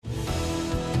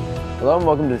Hello and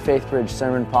welcome to the Faith Bridge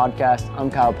Sermon Podcast.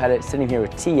 I'm Kyle Pettit, sitting here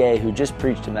with TA, who just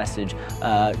preached a message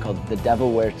called The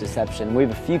Devil Wears Deception. We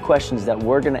have a few questions that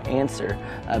we're going to answer,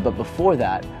 but before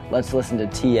that, let's listen to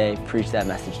TA preach that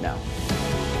message now.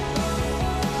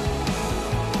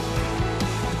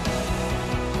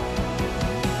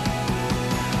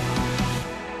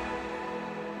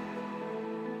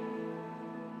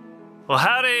 Well,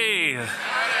 howdy.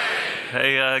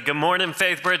 Hey, good morning,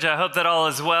 Faith Bridge. I hope that all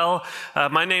is well.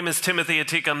 My name is Timothy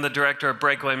Atik. I'm the director of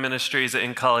Breakaway Ministries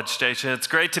in College Station. It's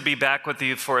great to be back with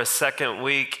you for a second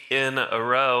week in a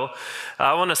row.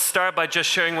 I want to start by just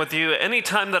sharing with you,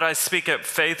 anytime that I speak at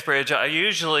Faith Bridge, I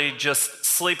usually just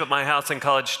sleep at my house in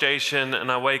College Station, and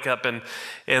I wake up and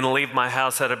leave my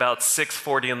house at about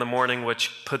 6:40 in the morning,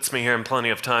 which puts me here in plenty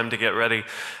of time to get ready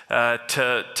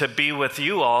to be with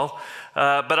you all.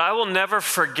 But I will never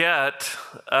forget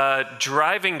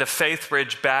driving to Faith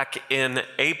Bridge back in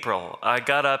April. I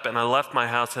got up and I left my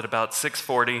house at about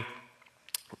 6:40,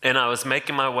 and I was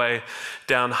making my way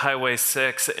down Highway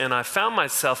 6, and I found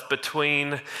myself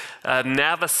between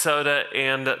Navasota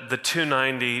and the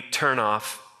 290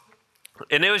 turnoff.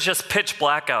 And it was just pitch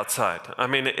black outside. I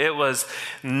mean, there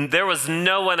was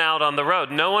no one out on the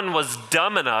road. No one was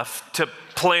dumb enough to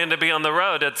plan to be on the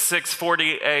road at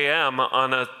 6:40 a.m.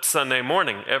 on a Sunday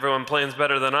morning. Everyone plans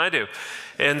better than I do.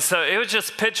 And so it was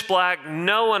just pitch black,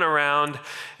 no one around.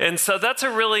 And so that's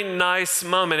a really nice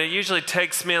moment. It usually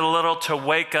takes me a little to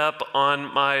wake up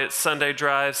on my Sunday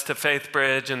drives to Faith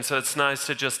Bridge. And so it's nice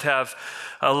to just have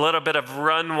a little bit of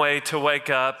runway to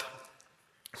wake up.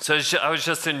 So I was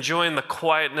just enjoying the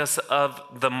quietness of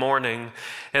the morning.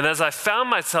 And as I found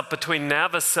myself between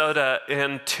Navasota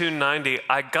and 290,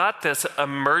 I got this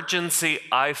emergency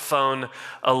iPhone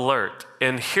alert.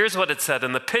 And here's what it said.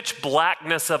 In the pitch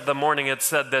blackness of the morning, it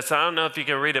said this. I don't know if you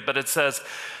can read it, but it says,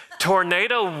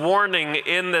 "Tornado warning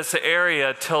in this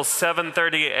area till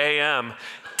 7:30 a.m.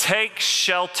 Take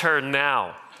shelter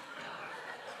now."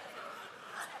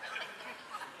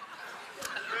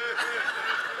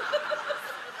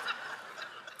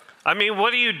 I mean, what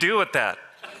do you do with that?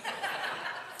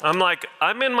 I'm like,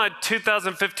 I'm in my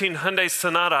 2015 Hyundai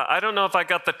Sonata. I don't know if I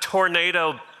got the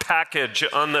tornado package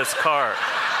on this car.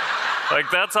 Like,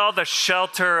 that's all the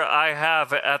shelter I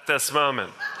have at this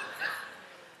moment.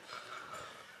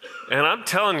 And I'm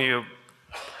telling you,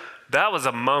 that was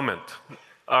a moment,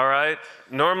 all right?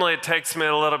 Normally it takes me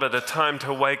a little bit of time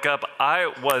to wake up. I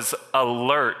was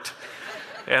alert.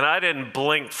 And I didn't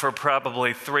blink for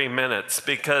probably 3 minutes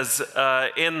because as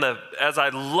I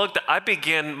looked,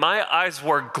 my eyes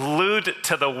were glued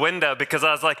to the window because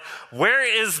I was like, where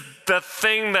is the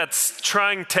thing that's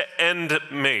trying to end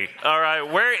me? All right,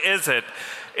 where is it?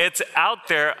 It's out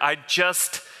there. I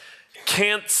just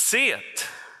can't see it.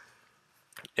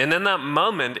 And in that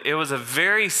moment, it was a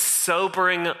very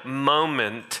sobering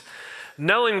moment,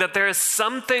 knowing that there is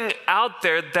something out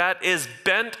there that is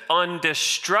bent on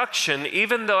destruction.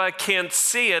 Even though I can't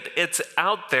see it, it's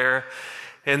out there.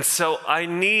 And so I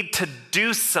need to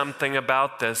do something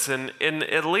about this. And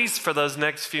at least for those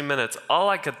next few minutes, all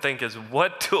I could think is,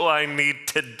 what do I need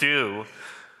to do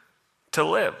to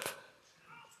live?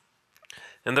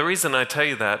 And the reason I tell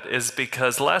you that is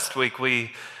because last week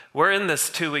we're in this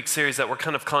 2-week series that we're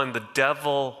kind of calling The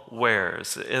Devil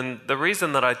Wears. And the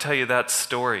reason that I tell you that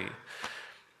story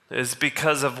is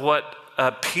because of what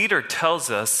Peter tells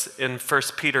us in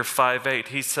 1 Peter 5:8.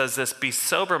 He says this, "Be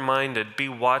sober-minded, be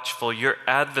watchful. Your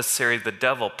adversary, the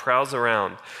devil, prowls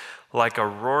around like a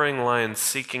roaring lion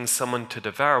seeking someone to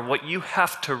devour." What you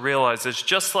have to realize is,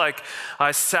 just like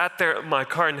I sat there in my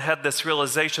car and had this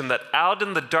realization that out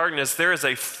in the darkness there is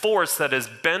a force that is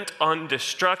bent on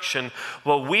destruction,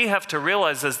 what we have to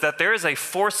realize is that there is a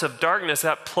force of darkness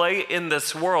at play in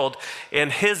this world,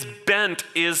 and his bent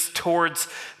is towards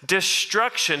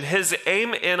destruction. His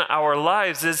aim in our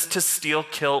lives is to steal,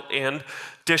 kill, and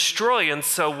destroy. And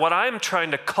so what I'm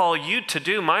trying to call you to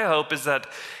do, my hope is that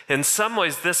in some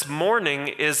ways this morning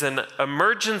is an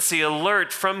emergency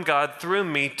alert from God through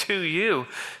me to you,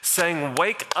 saying,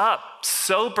 wake up,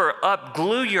 sober up,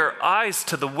 glue your eyes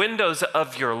to the windows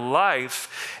of your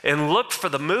life and look for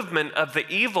the movement of the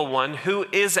evil one who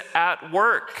is at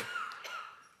work.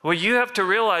 What you have to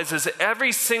realize is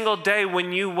every single day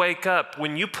when you wake up,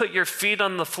 when you put your feet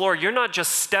on the floor, you're not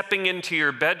just stepping into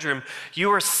your bedroom,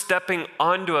 you are stepping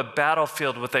onto a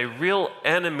battlefield with a real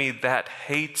enemy that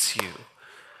hates you.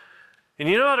 And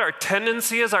you know what our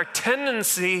tendency is? Our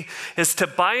tendency is to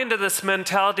buy into this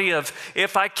mentality of,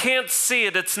 if I can't see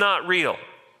it, it's not real.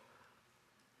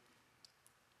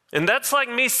 And that's like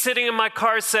me sitting in my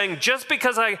car saying, just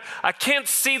because I can't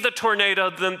see the tornado,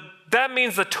 then that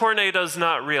means the tornado's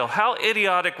not real. How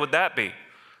idiotic would that be?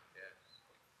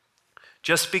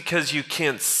 Just because you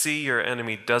can't see your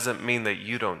enemy doesn't mean that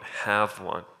you don't have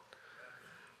one.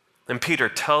 And Peter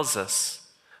tells us,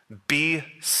 be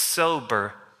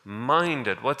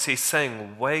sober-minded. What's he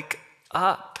saying? Wake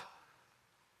up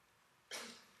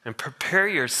and prepare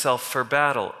yourself for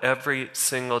battle every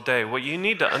single day. What you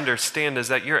need to understand is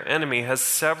that your enemy has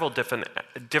several different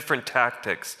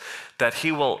tactics that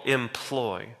he will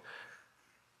employ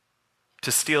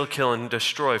to steal, kill, and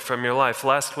destroy from your life.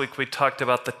 Last week we talked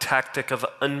about the tactic of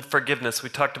unforgiveness. We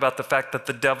talked about the fact that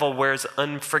the devil wears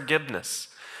unforgiveness.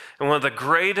 And one of the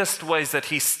greatest ways that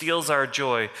he steals our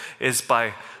joy is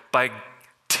by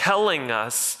telling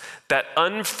us that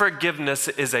unforgiveness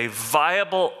is a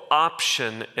viable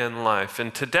option in life.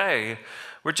 And today,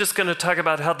 we're just going to talk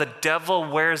about how the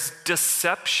devil wears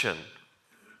deception.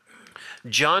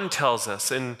 John tells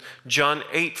us in John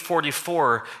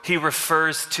 8:44, he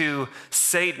refers to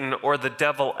Satan or the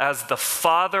devil as the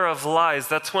father of lies.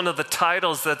 That's one of the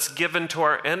titles that's given to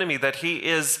our enemy, that he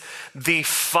is the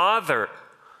father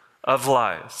of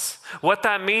lies. What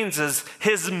that means is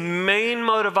his main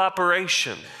mode of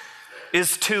operation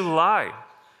is to lie.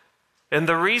 And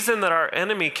the reason that our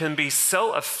enemy can be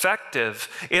so effective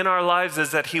in our lives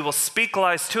is that he will speak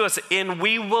lies to us and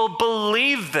we will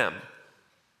believe them.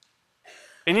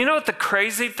 And you know what the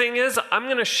crazy thing is? I'm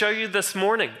going to show you this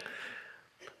morning.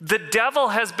 The devil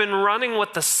has been running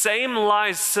with the same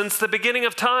lies since the beginning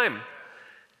of time.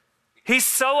 He's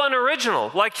so unoriginal.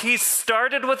 Like, he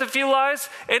started with a few lies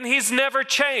and he's never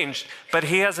changed. But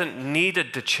he hasn't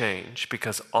needed to change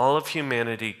because all of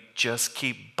humanity just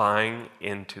keep buying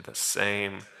into the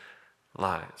same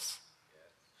lies.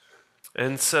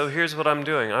 And so here's what I'm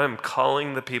doing. I'm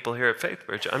calling the people here at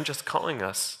FaithBridge. I'm just calling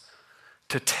us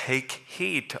to take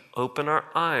heed, to open our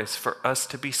eyes, for us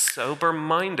to be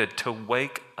sober-minded, to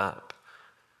wake up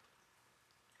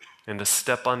and to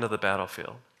step onto the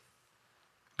battlefield.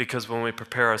 Because when we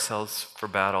prepare ourselves for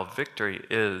battle, victory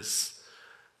is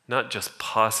not just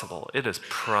possible, it is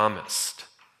promised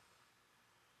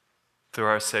through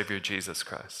our Savior Jesus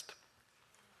Christ.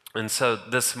 And so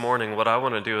this morning, what I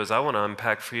want to do is I want to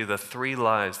unpack for you the 3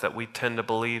 lies that we tend to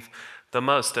believe the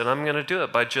most. And I'm going to do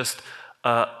it by just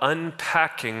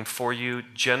unpacking for you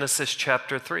Genesis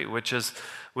chapter 3, which is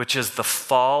the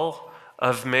fall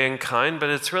of mankind,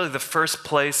 but it's really the first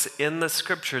place in the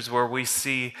scriptures where we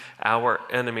see our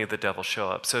enemy, the devil, show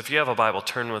up. So if you have a Bible,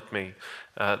 turn with me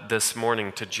this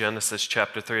morning to Genesis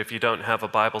chapter 3. If you don't have a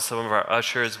Bible, some of our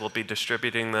ushers will be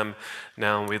distributing them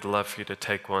now, and we'd love for you to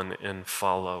take one and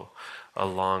follow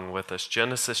along with us.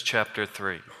 Genesis chapter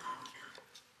 3.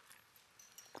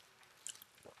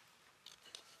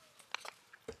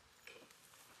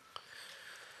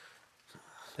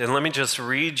 And let me just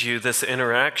read you this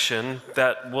interaction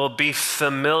that will be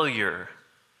familiar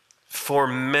for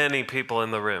many people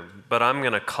in the room, but I'm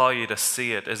going to call you to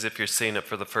see it as if you're seeing it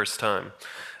for the first time.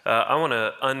 I want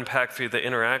to unpack for you the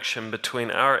interaction between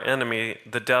our enemy,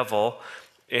 the devil,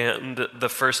 and the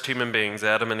first human beings,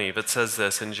 Adam and Eve. It says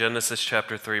this in Genesis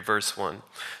chapter 3, verse 1. It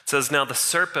says, "Now the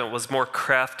serpent was more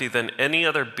crafty than any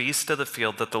other beast of the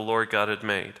field that the Lord God had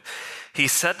made. He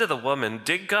said to the woman,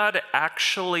 'Did God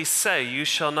actually say, you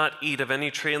shall not eat of any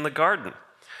tree in the garden?'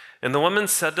 And the woman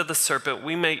said to the serpent,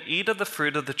 'We may eat of the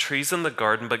fruit of the trees in the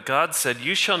garden, but God said,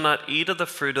 you shall not eat of the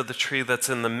fruit of the tree that's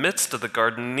in the midst of the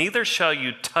garden, neither shall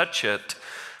you touch it,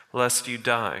 lest you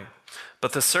die.'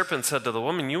 But the serpent said to the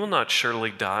woman, 'You will not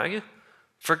surely die.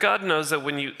 For God knows that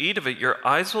when you eat of it, your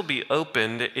eyes will be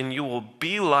opened, and you will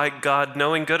be like God,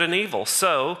 knowing good and evil.'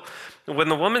 So when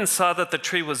the woman saw that the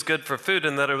tree was good for food,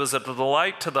 and that it was a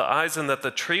delight to the eyes, and that the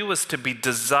tree was to be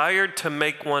desired to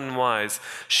make one wise,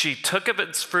 she took of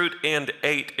its fruit and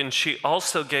ate, and she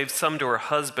also gave some to her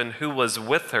husband who was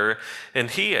with her,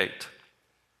 and he ate.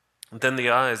 Then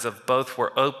the eyes of both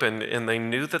were opened, and they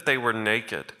knew that they were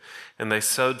naked. And they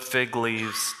sewed fig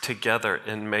leaves together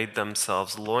and made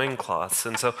themselves loincloths."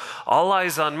 And so all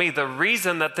eyes on me. The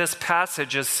reason that this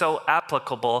passage is so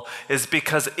applicable is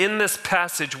because in this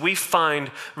passage we find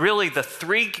really the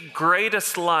 3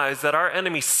 greatest lies that our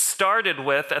enemy started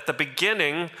with at the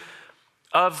beginning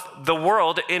of the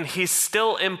world, and he's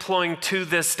still employing to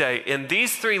this day. And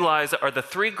these 3 lies are the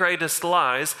 3 greatest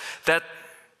lies that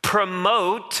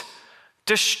promote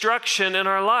destruction in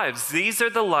our lives. These are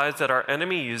the lies that our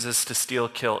enemy uses to steal,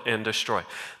 kill, and destroy.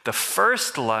 The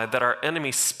first lie that our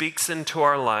enemy speaks into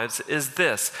our lives is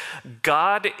this: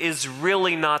 God is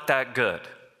really not that good.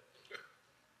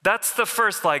 That's the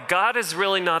first lie. God is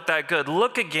really not that good.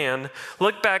 Look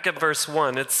back at verse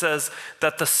 1. It says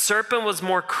that the serpent was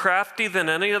more crafty than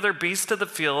any other beast of the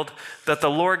field that the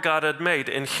Lord God had made.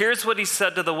 And here's what he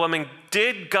said to the woman.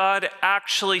 Did God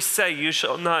actually say, you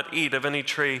shall not eat of any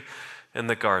tree in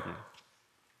the garden?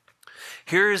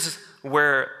 Here's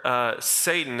where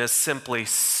Satan is simply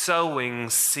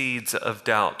sowing seeds of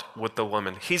doubt with the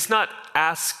woman. He's not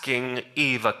asking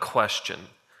Eve a question.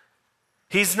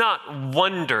 He's not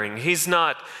wondering.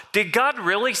 Did God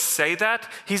really say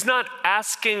that? He's not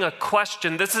asking a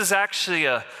question. This is actually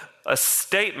a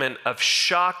statement of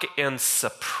shock and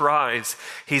surprise.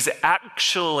 He's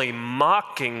actually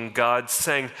mocking God,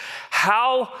 saying,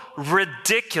 how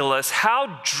ridiculous,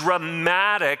 how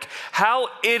dramatic, how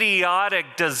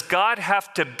idiotic does God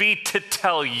have to be to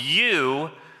tell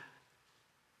you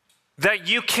that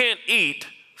you can't eat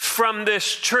from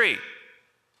this tree?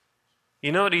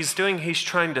 You know what he's doing? He's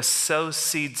trying to sow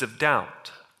seeds of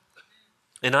doubt.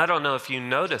 And I don't know if you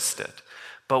noticed it,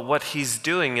 but what he's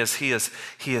doing is he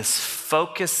is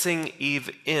focusing Eve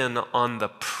in on the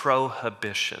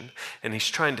prohibition. And he's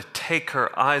trying to take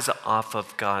her eyes off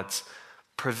of God's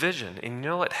provision. And you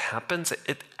know what happens?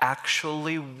 It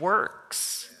actually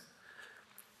works.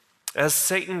 As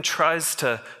Satan tries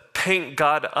to paint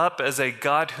God up as a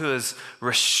God who is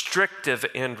restrictive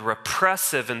and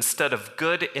repressive instead of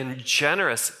good and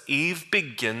generous, Eve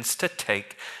begins to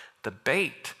take the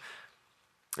bait.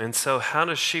 And so how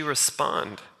does she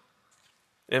respond?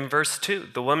 In verse 2,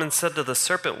 the woman said to the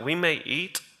serpent, we may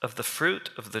eat of the fruit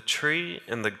of the tree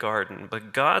in the garden.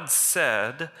 But God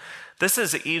said, this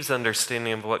is Eve's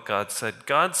understanding of what God said.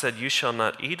 God said, you shall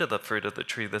not eat of the fruit of the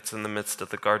tree that's in the midst of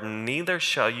the garden, neither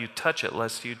shall you touch it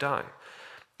lest you die.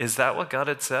 Is that what God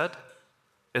had said?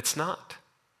 It's not.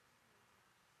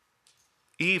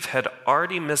 Eve had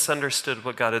already misunderstood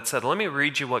what God had said. Let me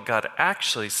read you what God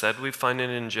actually said. We find it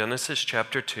in Genesis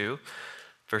chapter 2,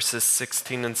 verses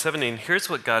 16 and 17. Here's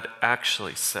what God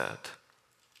actually said.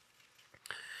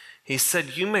 He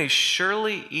said, you may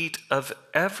surely eat of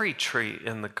every tree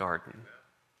in the garden.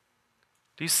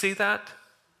 Do you see that?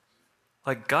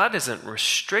 Like, God isn't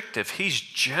restrictive. He's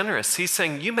generous. He's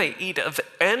saying you may eat of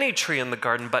any tree in the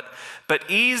garden, but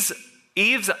Eve's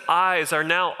eyes are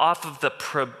now off of the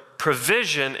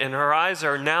provision, and her eyes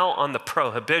are now on the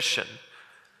prohibition.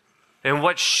 And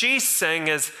what she's saying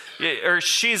is, or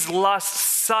she's lost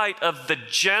sight of the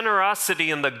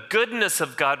generosity and the goodness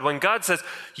of God when God says,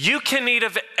 you can eat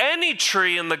of any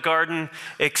tree in the garden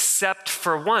except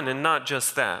for one, and not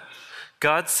just that.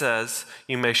 God says,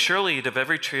 you may surely eat of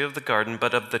every tree of the garden,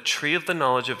 but of the tree of the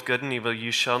knowledge of good and evil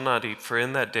you shall not eat, for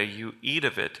in that day you eat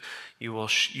of it,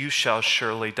 you shall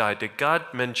surely die. Did God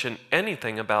mention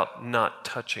anything about not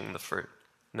touching the fruit?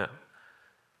 No.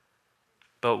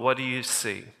 But what do you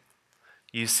see?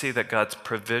 You see that God's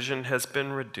provision has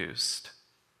been reduced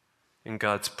and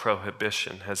God's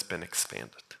prohibition has been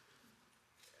expanded.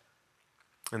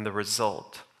 And the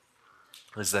result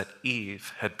is that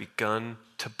Eve had begun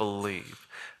to believe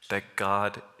that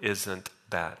God isn't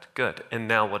that good. And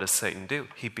now what does Satan do?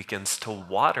 He begins to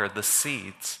water the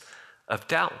seeds of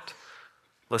doubt.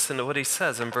 Listen to what he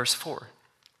says in verse 4.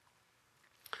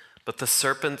 But the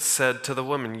serpent said to the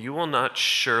woman, you will not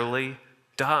surely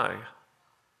die.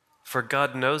 For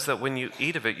God knows that when you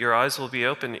eat of it, your eyes will be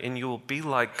open and you will be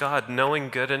like God, knowing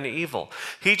good and evil.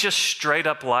 He just straight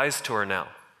up lies to her now.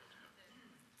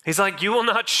 He's like, you will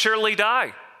not surely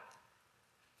die.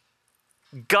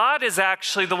 God is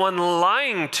actually the one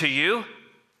lying to you.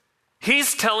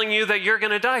 He's telling you that you're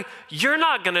going to die. You're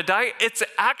not going to die. It's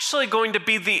actually going to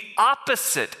be the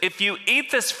opposite. If you eat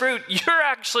this fruit, you're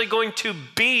actually going to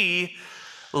be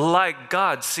like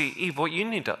God. See, Eve, what you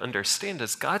need to understand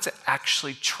is God's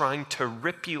actually trying to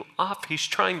rip you off. He's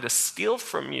trying to steal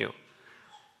from you.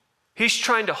 He's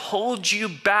trying to hold you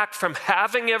back from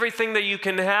having everything that you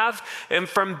can have and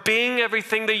from being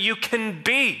everything that you can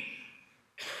be.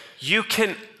 You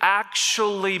can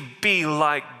actually be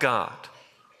like God.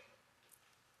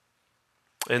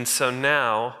 And so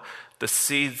now the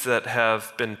seeds that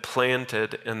have been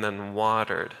planted and then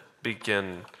watered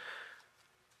begin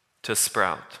to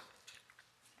sprout.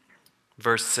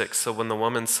 Verse 6, so when the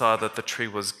woman saw that the tree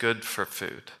was good for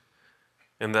food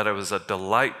and that it was a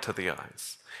delight to the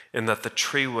eyes, and that the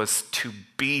tree was to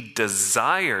be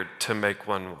desired to make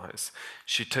one wise,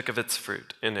 she took of its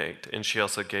fruit and ate, and she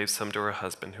also gave some to her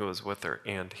husband who was with her,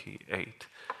 and he ate.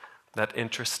 That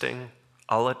interesting?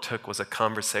 All it took was a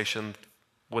conversation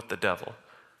with the devil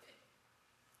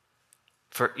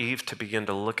for Eve to begin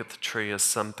to look at the tree as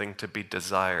something to be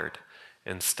desired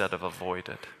instead of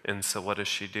avoided. And so what does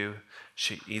she do?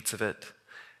 She eats of it,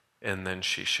 and then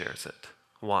she shares it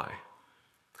Why?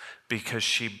 Because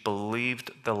she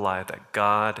believed the lie that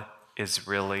God is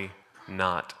really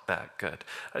not that good.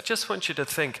 I just want you to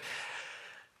think,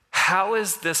 how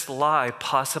is this lie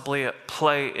possibly at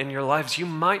play in your lives? You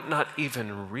might not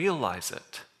even realize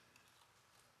it.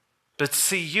 But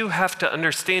see, you have to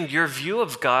understand your view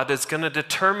of God is going to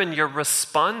determine your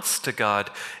response to God.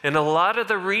 And a lot of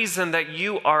the reason that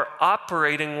you are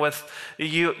operating with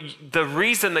the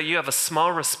reason that you have a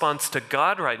small response to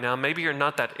God right now, maybe you're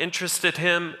not that interested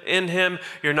in him,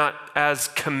 you're not as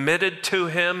committed to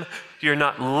him, you're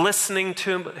not listening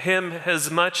to him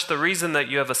as much. The reason that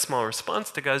you have a small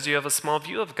response to God is you have a small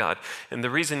view of God. And the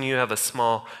reason you have a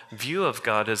small view of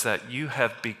God is that you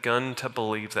have begun to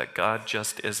believe that God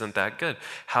just isn't that good.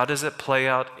 How does it play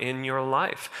out in your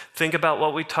life? Think about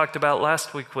what we talked about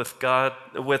last week with God,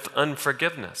 with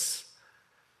unforgiveness.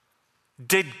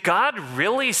 Did God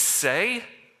really say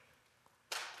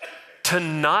to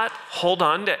not hold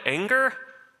on to anger?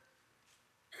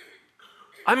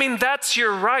 I mean, that's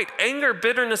your right. Anger,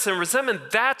 bitterness, and resentment,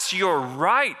 that's your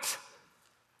right.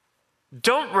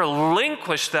 Don't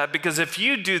relinquish that, because if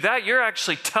you do that, you're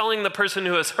actually telling the person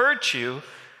who has hurt you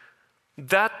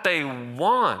that they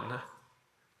won.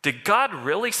 Did God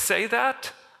really say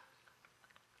that?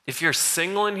 If you're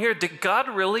single in here, did God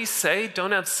really say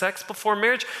don't have sex before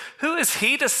marriage? Who is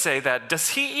he to say that? Does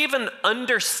he even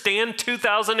understand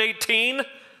 2018?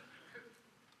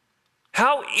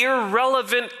 How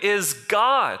irrelevant is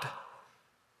God?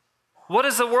 What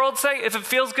does the world say? If it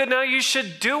feels good now, you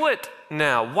should do it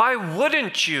now. Why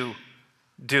wouldn't you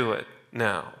do it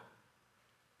now?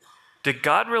 Did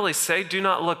God really say, do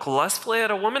not look lustfully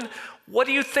at a woman? What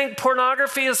do you think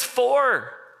pornography is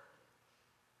for?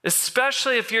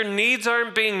 Especially if your needs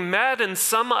aren't being met in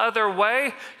some other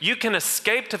way, you can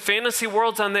escape to fantasy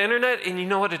worlds on the internet, and you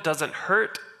know what? It doesn't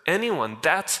hurt anyone.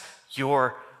 That's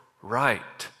your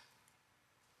right.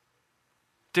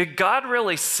 Did God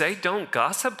really say don't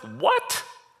gossip? What?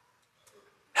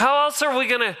 How else are we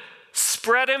going to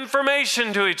spread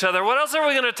information to each other? What else are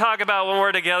we going to talk about when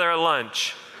we're together at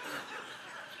lunch?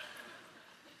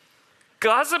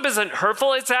 Gossip isn't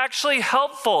hurtful, it's actually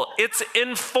helpful. It's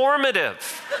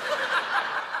informative.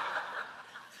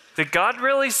 Did God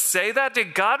really say that?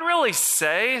 Did God really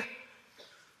say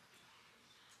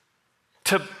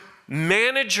to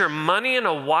manage your money in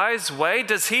a wise way?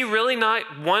 Does he really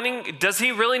not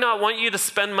want you to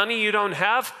spend money you don't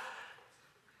have?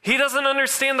 He doesn't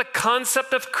understand the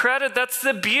concept of credit. That's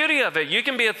the beauty of it. You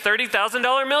can be a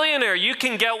 $30,000 millionaire. You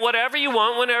can get whatever you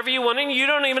want, whenever you want, and you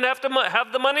don't even have to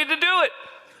have the money to do it.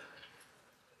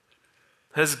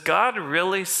 Has God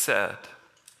really said?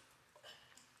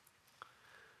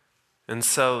 And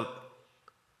so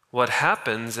what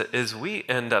happens is we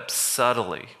end up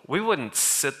subtly. We wouldn't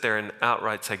sit there and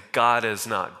outright say, God is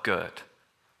not good.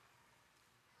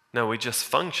 No, we just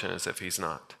function as if he's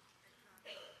not.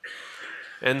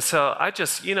 And so I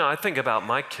think about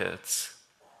my kids,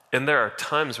 and there are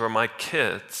times where my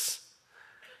kids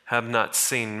have not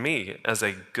seen me as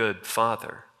a good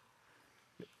father.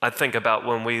 I think about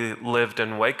when we lived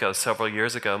in Waco several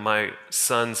years ago. My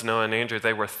sons, Noah and Andrew,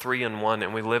 they were 3 and 1,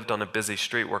 and we lived on a busy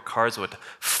street where cars would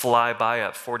fly by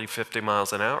at 40, 50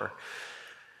 miles an hour.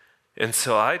 And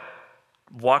so I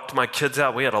walked my kids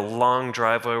out. We had a long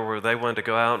driveway where they wanted to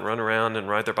go out and run around and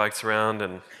ride their bikes around.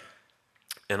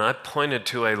 And I pointed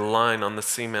to a line on the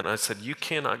cement. I said, you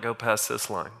cannot go past this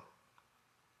line,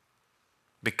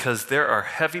 because there are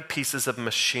heavy pieces of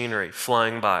machinery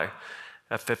flying by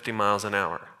at 50 miles an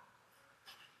hour.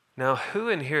 Now, who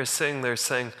in here is sitting there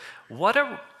saying, what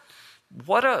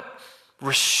a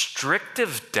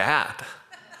restrictive dad?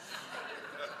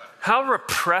 How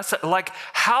repressive,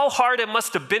 how hard it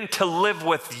must have been to live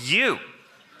with you.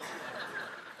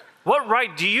 What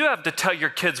right do you have to tell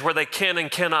your kids where they can and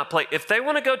cannot play? If they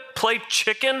want to go play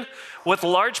chicken with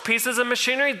large pieces of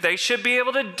machinery, they should be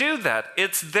able to do that.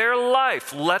 It's their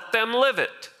life. Let them live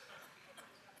it.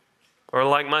 Or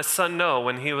like my son Noah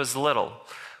when he was little,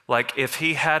 if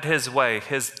he had his way,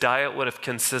 his diet would have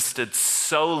consisted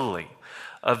solely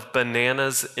of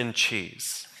bananas and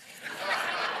cheese.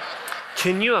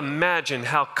 Can you imagine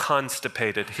how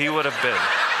constipated he would have been?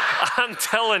 I'm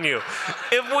telling you,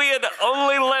 if we had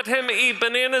only let him eat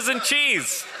bananas and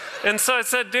cheese. And so I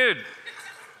said, dude,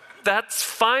 that's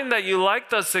fine that you like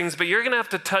those things, but you're going to have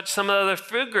to touch some of the other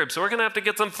food groups. We're going to have to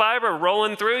get some fiber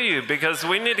rolling through you, because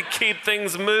we need to keep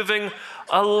things moving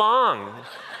along.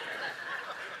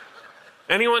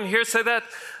 Anyone here say that?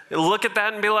 Look at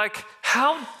that and be like,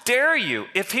 how dare you?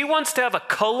 If he wants to have a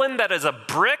colon that is a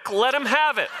brick, let him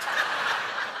have it.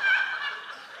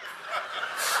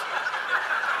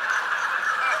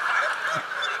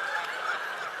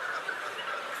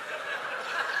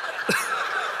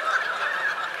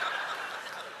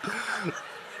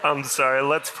 I'm sorry,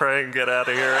 let's pray and get out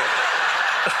of here.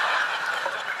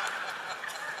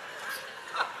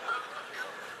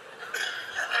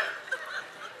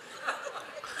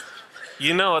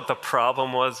 You know what the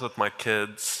problem was with my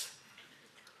kids?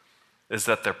 Is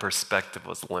that their perspective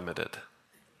was limited.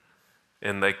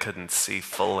 And they couldn't see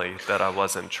fully that I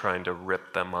wasn't trying to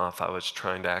rip them off. I was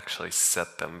trying to actually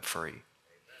set them free.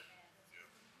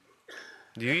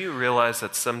 Do you realize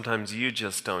that sometimes you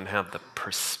just don't have the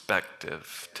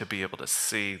perspective to be able to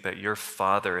see that your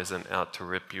Father isn't out to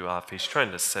rip you off? He's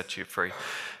trying to set you free.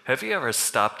 Have you ever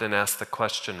stopped and asked the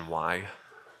question, why?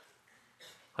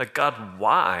 Like, God,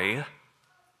 why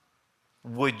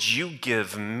would you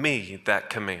give me that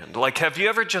command? Like, have you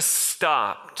ever just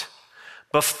stopped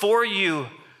before you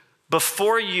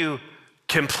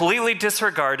completely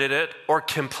disregarded it or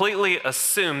completely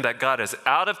assumed that God is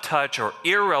out of touch or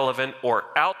irrelevant or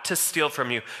out to steal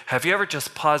from you? Have you ever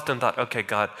just paused and thought, okay,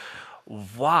 God,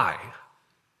 why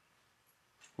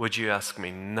would you ask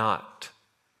me not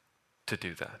to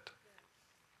do that?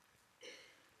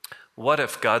 What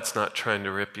if God's not trying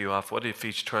to rip you off? What if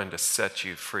he's trying to set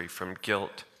you free from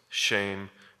guilt, shame,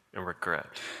 and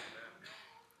regret?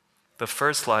 The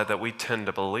first lie that we tend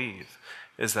to believe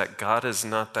is that God is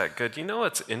not that good. You know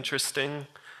what's interesting?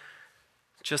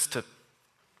 Just to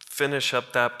finish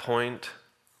up that point,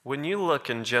 when you look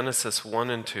in Genesis 1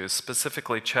 and 2,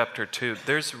 specifically chapter 2,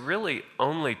 there's really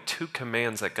only 2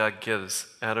 commands that God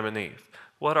gives Adam and Eve.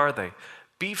 What are they?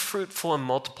 Be fruitful and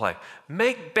multiply.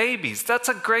 Make babies. That's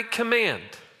a great command.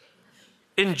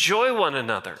 Enjoy one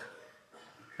another.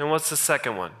 And what's the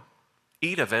second one?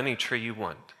 Eat of any tree you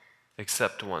want,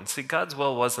 except one. See, God's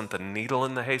will wasn't the needle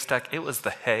in the haystack, it was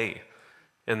the hay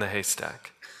in the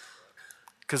haystack.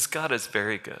 Because God is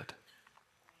very good.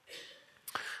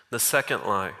 The second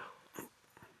lie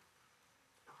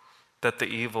that the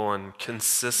evil one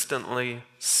consistently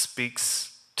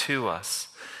speaks to us,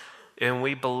 and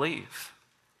we believe,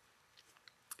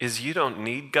 is you don't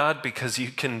need God because you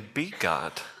can be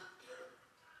God.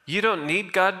 You don't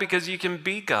need God because you can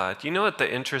be God. You know what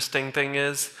the interesting thing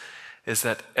is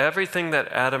that everything that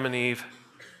Adam and Eve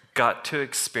got to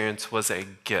experience was a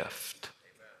gift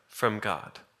from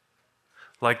God.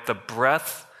 Like the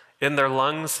breath in their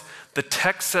lungs, the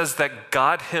text says that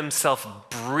God himself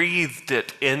breathed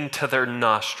it into their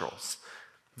nostrils.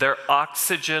 Their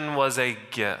oxygen was a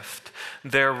gift.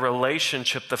 Their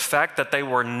relationship, the fact that they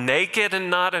were naked and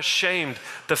not ashamed,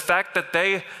 the fact that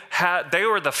they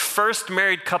were the first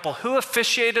married couple. Who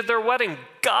officiated their wedding?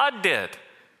 God did.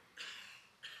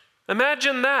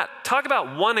 Imagine that. Talk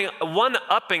about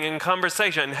one-upping in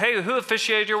conversation. Hey, who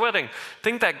officiated your wedding?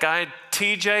 Think that guy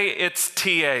TJ? It's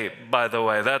TA, by the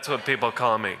way. That's what people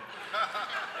call me.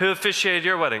 Who officiated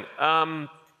your wedding?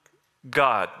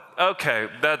 God. Okay,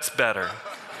 that's better.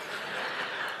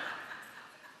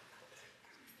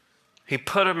 He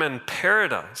put them in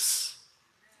paradise.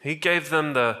 He gave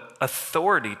them the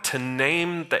authority to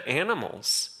name the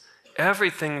animals.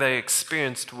 Everything they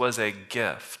experienced was a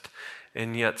gift.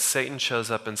 And yet Satan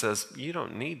shows up and says, you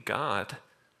don't need God.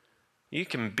 You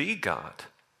can be God.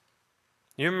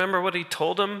 You remember what he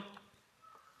told them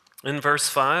in verse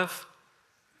 5?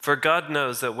 For God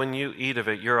knows that when you eat of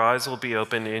it, your eyes will be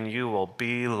opened and you will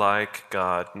be like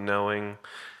God, knowing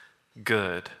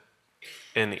good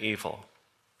and evil.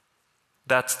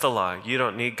 That's the lie. You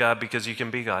don't need God because you can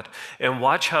be God. And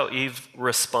watch how Eve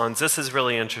responds. This is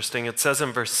really interesting. It says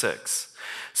in verse 6,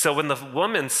 so when the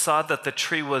woman saw that the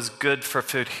tree was good for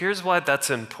food, here's why that's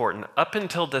important. Up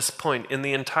until this point in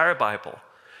the entire Bible,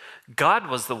 God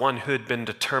was the one who had been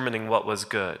determining what was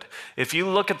good. If you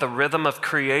look at the rhythm of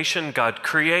creation, God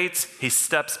creates, he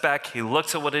steps back, he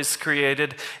looks at what is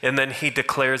created, and then he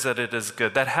declares that it is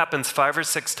good. That happens 5 or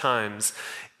 6 times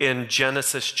in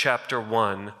Genesis chapter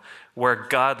 1, where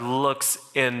God looks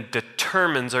and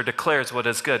determines or declares what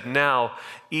is good. Now,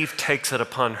 Eve takes it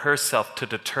upon herself to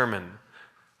determine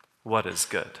what is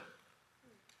good.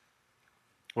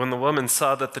 When the woman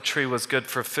saw that the tree was good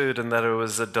for food and that it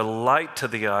was a delight to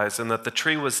the eyes and that the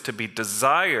tree was to be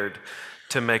desired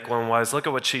to make one wise, look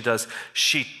at what she does.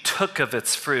 She took of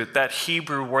its fruit. That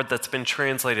Hebrew word that's been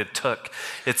translated took.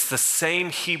 It's the same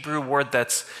Hebrew word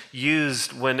that's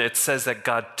used when it says that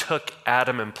God took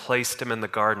Adam and placed him in the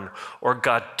garden, or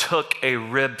God took a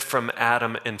rib from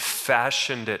Adam and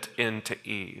fashioned it into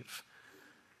Eve.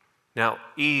 Now,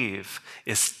 Eve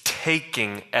is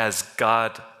taking as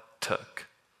God took.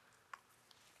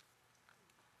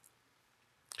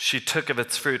 She took of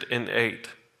its fruit and ate.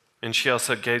 And she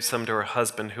also gave some to her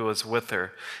husband who was with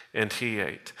her, and he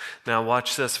ate. Now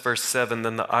watch this, verse 7.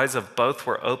 Then the eyes of both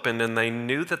were opened, and they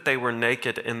knew that they were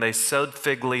naked, and they sewed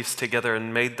fig leaves together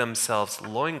and made themselves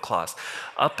loincloths.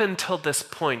 Up until this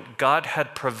point, God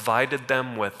had provided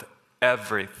them with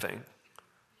everything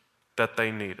that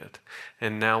they needed.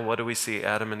 And now what do we see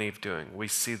Adam and Eve doing? We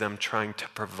see them trying to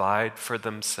provide for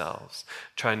themselves,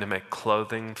 trying to make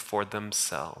clothing for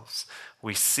themselves.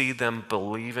 We see them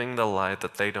believing the lie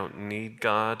that they don't need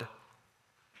God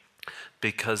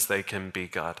because they can be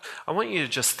God. I want you to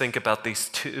just think about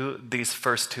these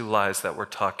first two lies that we're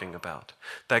talking about.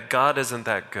 That God isn't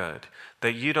that good,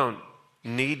 that you don't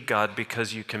need God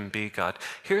because you can be God.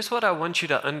 Here's what I want you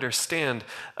to understand.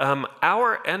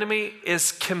 Our enemy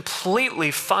is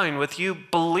completely fine with you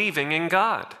believing in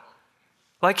God.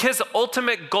 Like his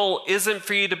ultimate goal isn't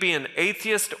for you to be an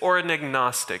atheist or an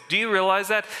agnostic. Do you realize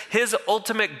that? His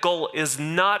ultimate goal is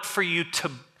not for you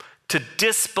to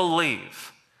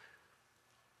disbelieve.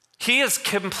 He is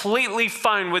completely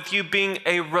fine with you being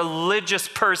a religious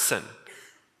person,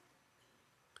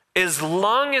 as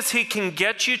long as he can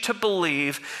get you to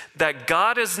believe that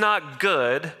God is not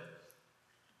good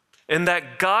and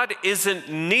that God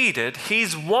isn't needed.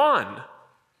 He's won.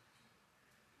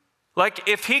 Like,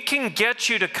 if he can get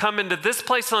you to come into this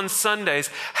place on Sundays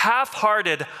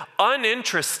half-hearted,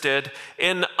 uninterested,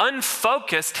 and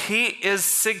unfocused, he is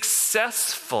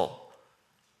successful.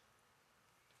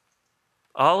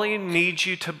 All he needs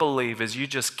you to believe is you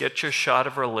just get your shot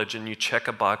of religion, you check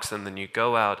a box, and then you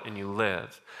go out and you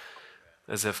live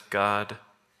as if God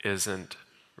isn't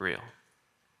real.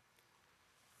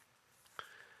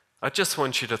 I just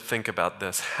want you to think about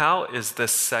this. How is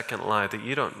this second lie that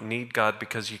you don't need God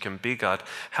because you can be God,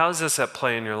 how is this at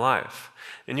play in your life?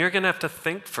 And you're going to have to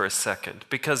think for a second,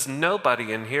 because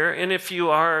nobody in here, and if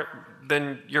you are,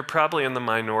 then you're probably in the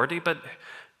minority, but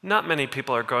not many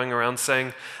people are going around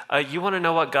saying, you want to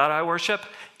know what God I worship?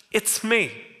 It's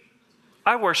me.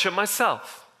 I worship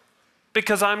myself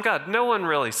because I'm God. No one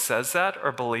really says that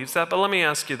or believes that, but let me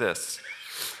ask you this.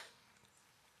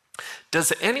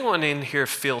 Does anyone in here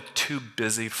feel too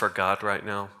busy for God right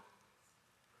now?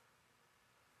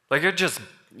 Like you're just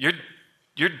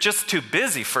too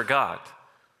busy for God.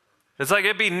 It's like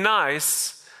it'd be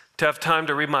nice to have time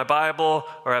to read my Bible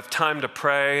or have time to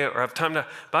pray or have time to,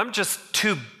 but I'm just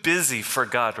too busy for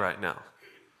God right now.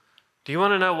 Do you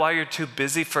want to know why you're too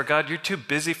busy for God? You're too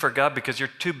busy for God because you're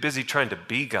too busy trying to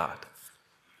be God.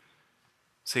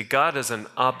 See, God is an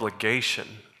obligation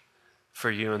for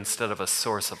you instead of a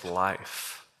source of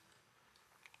life.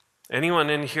 Anyone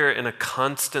in here in a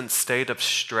constant state of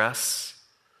stress?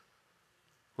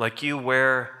 Like you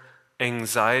wear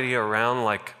anxiety around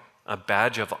like a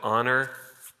badge of honor?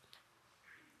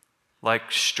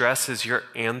 Like stress is your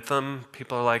anthem?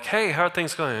 People are like, hey, how are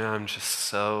things going? I'm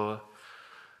so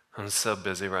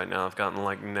busy right now. I've gotten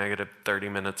like negative 30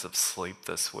 minutes of sleep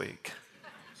this week.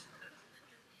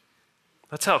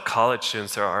 That's how college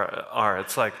students are.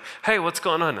 It's like, hey, what's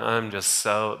going on? I'm just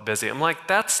so busy. I'm like,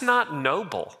 that's not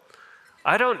noble.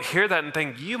 I don't hear that and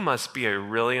think, you must be a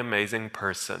really amazing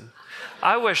person.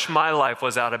 I wish my life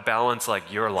was out of balance like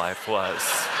your life was.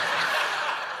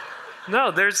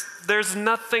 No, there's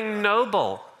nothing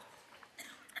noble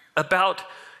about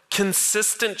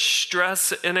consistent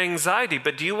stress and anxiety.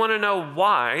 But do you want to know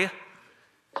why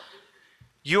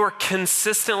you are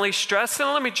consistently stressed?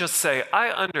 And let me just say, I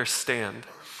understand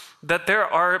that there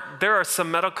are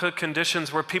some medical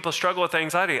conditions where people struggle with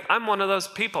anxiety. I'm one of those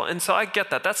people, and so I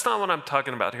get that. That's not what I'm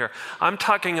talking about here. I'm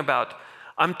talking about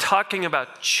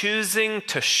choosing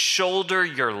to shoulder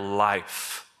your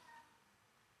life.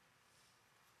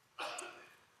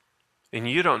 And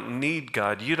you don't need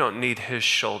God. You don't need his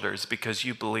shoulders because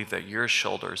you believe that your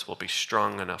shoulders will be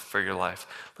strong enough for your life.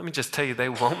 Let me just tell you, they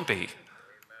won't be.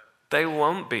 They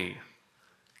won't be.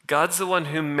 God's the one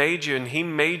who made you, and he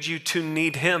made you to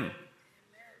need him.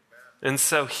 And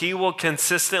so he will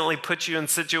consistently put you in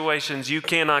situations you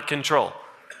cannot control.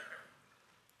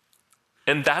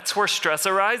 And that's where stress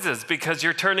arises, because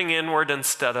you're turning inward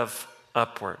instead of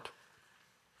upward.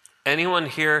 Anyone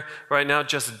here right now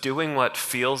just doing what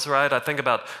feels right? I think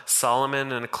about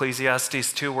Solomon in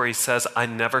Ecclesiastes 2 where he says, I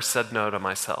never said no to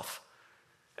myself.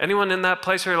 Anyone in that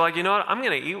place where you're like, you know what? I'm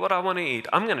going to eat what I want to eat.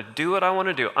 I'm going to do what I want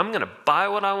to do. I'm going to buy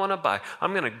what I want to buy.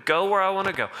 I'm going to go where I want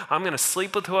to go. I'm going to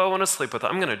sleep with who I want to sleep with.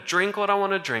 I'm going to drink what I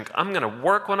want to drink. I'm going to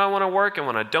work when I want to work. And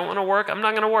when I don't want to work, I'm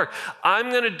not going to work. I'm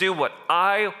going to do what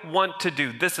I want to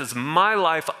do. This is my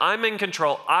life. I'm in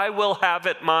control. I will have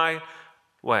it my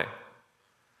way.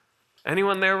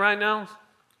 Anyone there right now?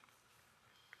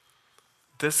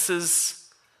 This is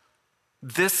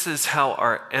This is how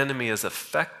our enemy is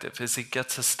effective, is he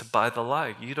gets us to buy the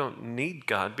lie. You don't need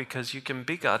God because you can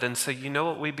be God. And so you know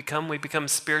what we become? We become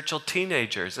spiritual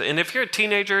teenagers. And if you're a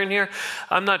teenager in here,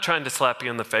 I'm not trying to slap you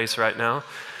in the face right now.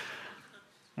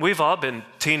 We've all been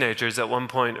teenagers at one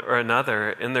point or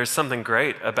another, and there's something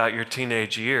great about your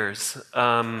teenage years.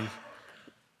 But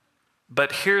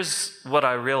here's what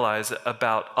I realize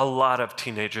about a lot of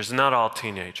teenagers, not all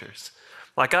teenagers.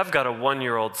 Like I've got a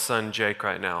 1-year-old son, Jake,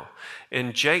 right now,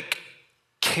 and Jake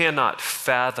cannot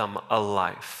fathom a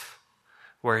life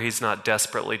where he's not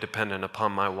desperately dependent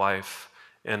upon my wife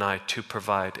and I to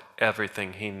provide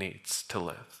everything he needs to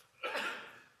live.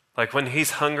 Like when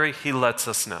he's hungry, he lets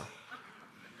us know.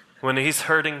 When he's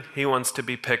hurting, he wants to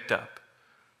be picked up.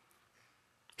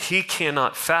 He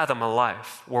cannot fathom a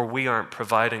life where we aren't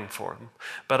providing for him.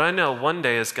 But I know one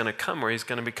day is going to come where he's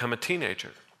going to become a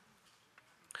teenager.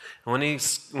 And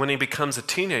when he becomes a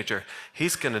teenager,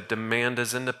 he's going to demand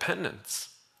his independence.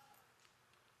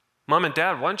 Mom and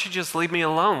Dad, why don't you just leave me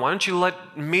alone? Why don't you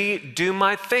let me do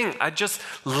my thing?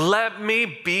 Let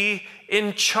me be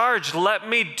in charge. Let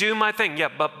me do my thing. Yeah,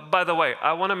 but by the way,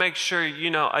 I want to make sure you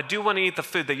know, I do want to eat the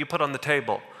food that you put on the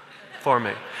table for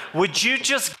me. Would you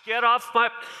just get off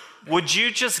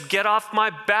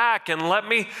my back and let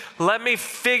me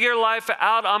figure life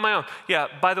out on my own? Yeah,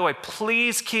 by the way,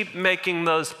 please keep making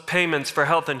those payments for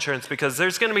health insurance because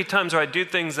there's going to be times where I do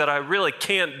things that I really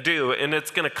can't do and it's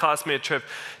going to cost me a trip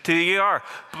to the ER.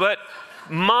 But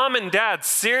Mom and Dad,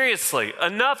 seriously,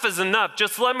 enough is enough.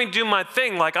 Just let me do my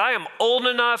thing. Like I am old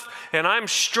enough and I'm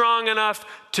strong enough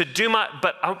to do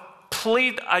but I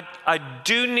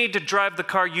do need to drive the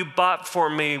car you bought for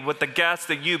me with the gas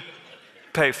that you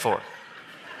pay for.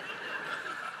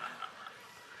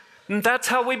 And that's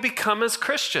how we become as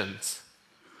Christians.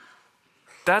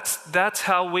 That's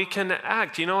how we can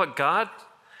act. You know what, God?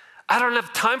 I don't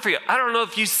have time for you. I don't know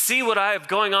if you see what I have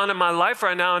going on in my life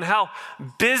right now and how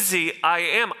busy I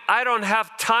am. I don't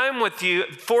have time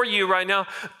for you right now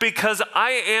because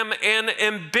I am an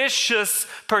ambitious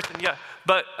person. Yeah.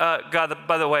 But God,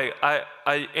 by the way,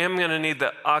 I am going to need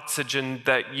the oxygen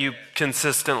that you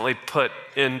consistently put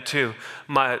into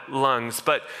my lungs.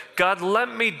 But God,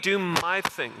 let me do my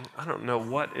thing. I don't know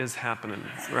what is happening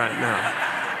right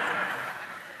now.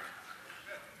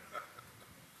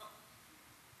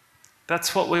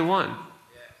 That's what we want.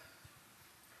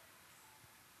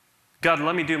 God,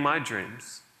 let me do my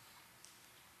dreams.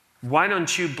 Why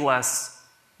don't you bless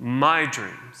my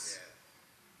dreams?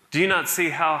 Do you not see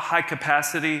how high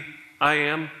capacity I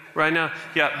am right now?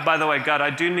 Yeah, by the way, God, I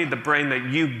do need the brain that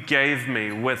you gave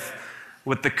me with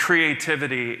the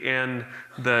creativity and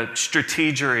the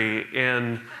strategery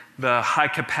and the high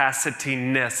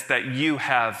capacity-ness that you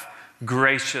have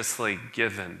graciously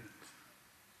given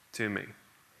to me.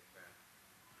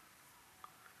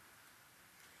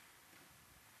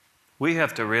 We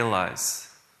have to realize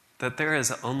that there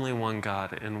is only one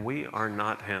God and we are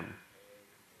not him.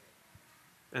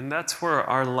 And that's where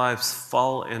our lives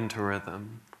fall into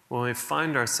rhythm. When we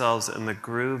find ourselves in the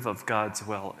groove of God's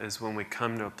will is when we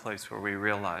come to a place where we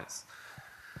realize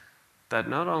that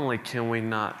not only can we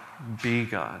not be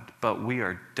God, but we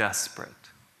are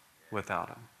desperate without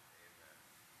him.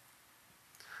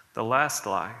 The last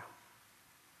lie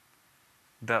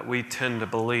that we tend to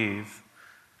believe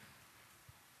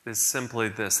is simply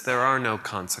this: there are no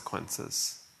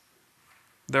consequences.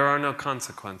 There are no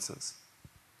consequences.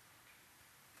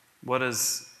 What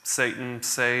does Satan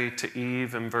say to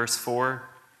Eve in verse 4?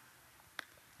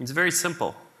 It's very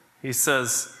simple. He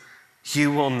says,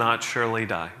 "You will not surely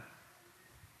die."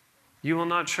 You will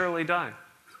not surely die.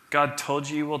 God told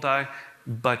you will die,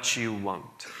 but you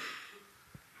won't.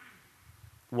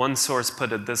 One source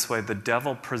put it this way: the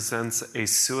devil presents a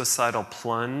suicidal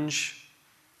plunge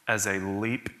as a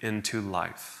leap into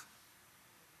life.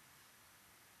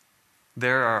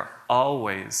 There are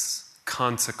always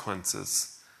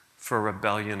consequences for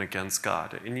rebellion against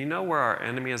God. And you know where our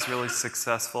enemy is really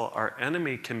successful? Our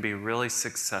enemy can be really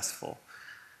successful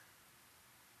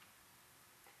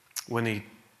when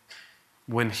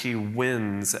he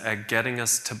wins at getting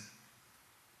us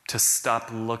to stop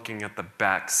looking at the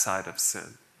backside of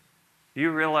sin.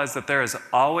 You realize that there is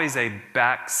always a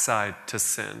backside to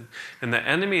sin. And the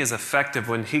enemy is effective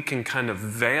when he can kind of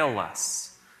veil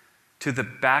us to the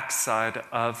backside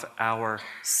of our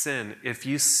sin. If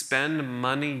you spend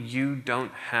money you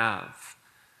don't have,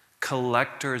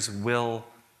 collectors will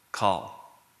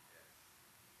call.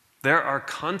 There are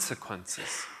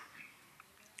consequences.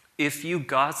 If you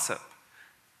gossip,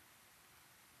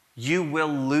 you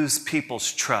will lose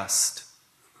people's trust.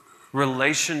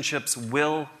 Relationships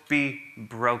will be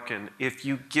broken. If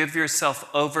you give yourself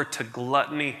over to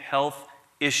gluttony, health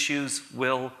issues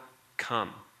will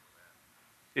come.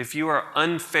 If you are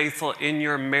unfaithful in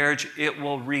your marriage, it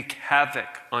will wreak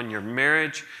havoc on your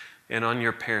marriage and on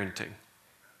your parenting.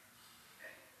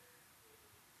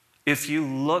 If you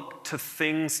look to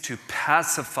things to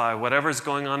pacify whatever's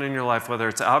going on in your life, whether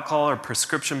it's alcohol or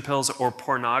prescription pills or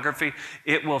pornography,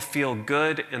 it will feel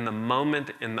good in the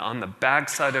moment, and on the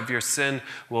backside of your sin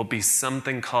will be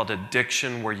something called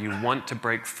addiction, where you want to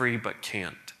break free but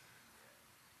can't.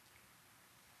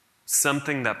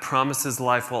 Something that promises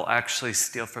life will actually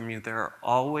steal from you. There are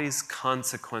always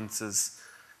consequences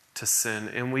to sin,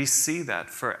 and we see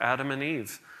that for Adam and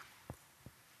Eve.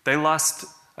 They lost...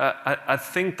 I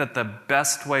think that the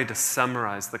best way to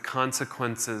summarize the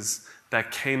consequences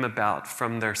that came about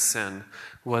from their sin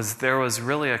was there was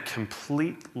really a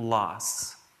complete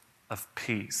loss of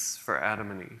peace for Adam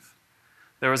and Eve.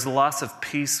 There was a loss of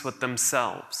peace with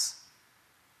themselves.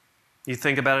 You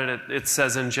think about it, it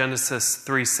says in Genesis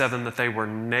 3:7 that they were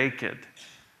naked.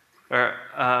 Or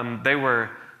they were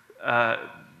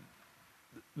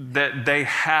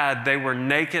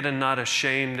naked and not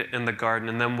ashamed in the garden.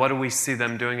 And then what do we see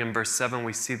them doing in verse 7?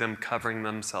 We see them covering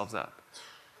themselves up,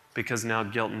 because now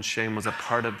guilt and shame was a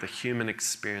part of the human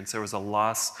experience. There was a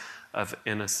loss of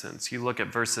innocence. You look at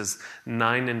verses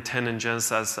 9 and 10 in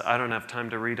Genesis. I don't have time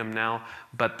to read them now,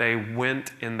 but they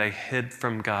went and they hid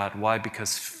from God. Why?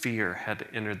 Because fear had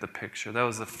entered the picture. That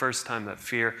was the first time that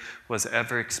fear was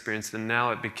ever experienced, and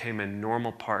now it became a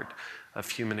normal part of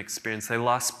human experience. They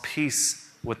lost peace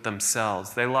with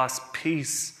themselves. They lost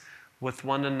peace with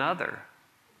one another.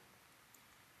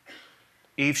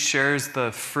 Eve shares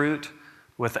the fruit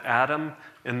with Adam,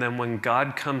 and then when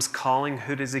God comes calling,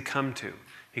 who does he come to?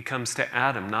 He comes to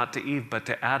Adam, not to Eve, but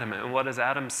to Adam. And what does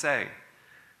Adam say?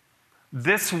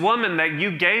 This woman that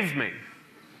you gave me,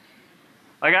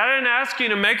 like, I didn't ask you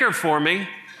to make her for me,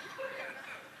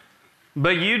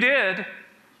 but you did,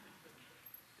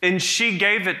 and she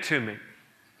gave it to me.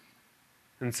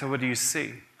 And so what do you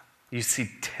see? You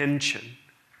see tension.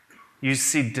 You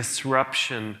see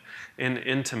disruption in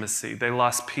intimacy. They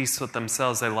lost peace with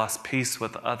themselves. They lost peace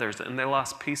with others. And they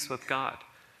lost peace with God.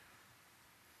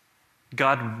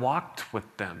 God walked with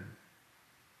them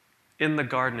in the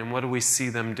garden. And what do we see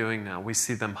them doing now? We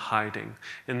see them hiding.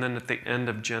 And then at the end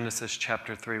of Genesis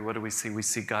chapter 3, what do we see? We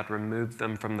see God remove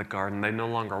them from the garden. They no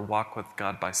longer walk with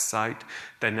God by sight.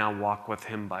 They now walk with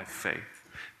him by faith.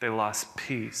 They lost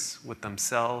peace with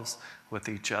themselves, with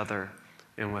each other,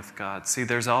 and with God. See,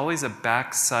 there's always a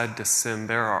backside to sin.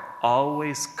 There are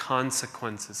always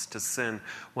consequences to sin.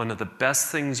 One of the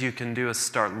best things you can do is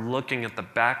start looking at the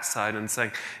backside and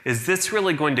saying, is this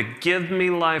really going to give me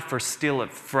life or steal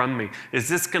it from me? Is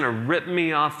this going to rip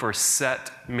me off or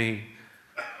set me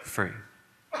free?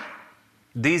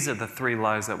 These are the three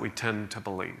lies that we tend to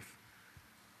believe.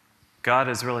 God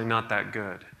is really not that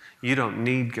good. You don't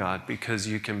need God because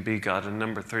you can be God. And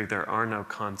number 3, there are no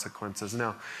consequences.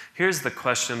 Now, here's the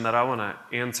question that I want to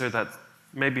answer that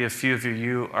maybe a few of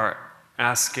you are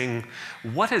asking.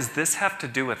 What does this have to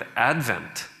do with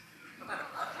Advent?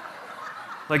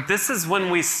 Like, this is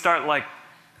when we start like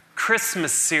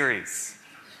Christmas series.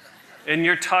 And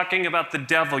you're talking about the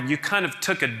devil. You kind of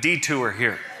took a detour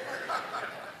here.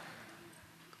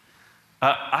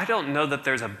 I don't know that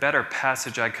there's a better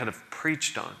passage I could have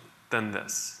preached on than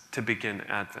this to begin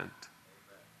Advent.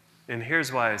 And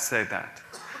here's why I say that.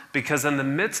 Because in the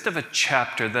midst of a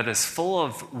chapter that is full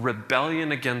of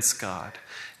rebellion against God,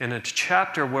 in a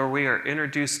chapter where we are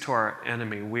introduced to our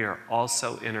enemy, we are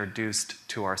also introduced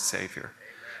to our Savior.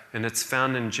 And it's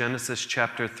found in Genesis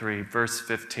chapter 3, verse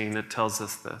 15. It tells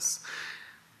us this.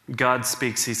 God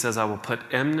speaks, he says, I will put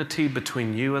enmity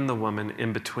between you and the woman,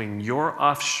 and between your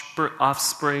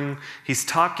offspring.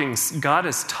 God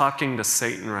is talking to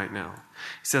Satan right now.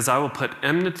 He says, I will put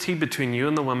enmity between you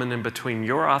and the woman, and between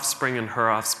your offspring and her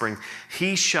offspring.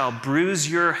 He shall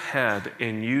bruise your head,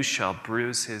 and you shall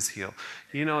bruise his heel.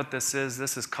 You know what this is?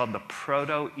 This is called the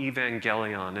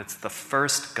proto-evangelion. It's the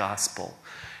first gospel.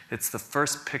 It's the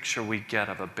first picture we get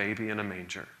of a baby in a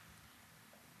manger.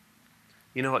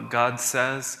 You know what God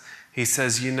says? He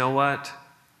says, you know what?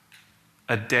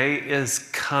 A day is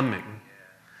coming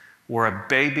where a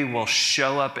baby will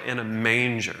show up in a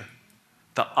manger.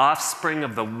 The offspring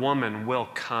of the woman will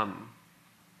come.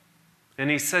 And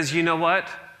he says, you know what?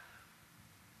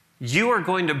 You are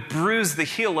going to bruise the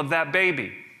heel of that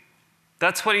baby.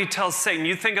 That's what he tells Satan.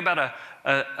 You think about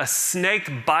a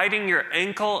snake biting your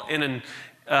ankle and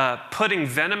putting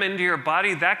venom into your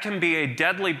body. That can be a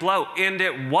deadly blow. And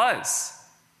it was.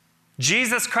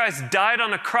 Jesus Christ died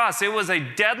on a cross. It was a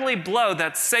deadly blow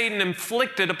that Satan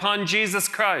inflicted upon Jesus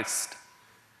Christ.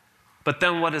 But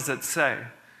then what does it say?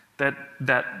 That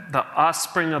the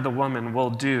offspring of the woman will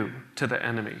do to the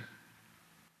enemy.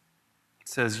 It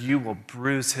says, you will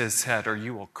bruise his head, or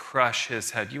you will crush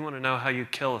his head. You want to know how you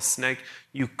kill a snake?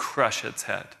 You crush its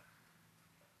head.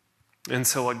 And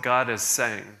so what God is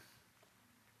saying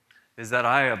is that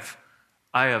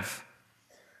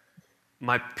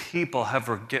my people have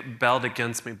rebelled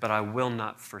against me, but I will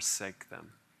not forsake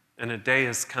them. And a day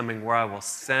is coming where I will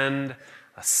send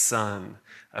a son.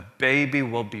 A baby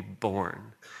will be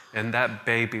born, and that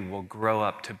baby will grow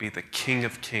up to be the King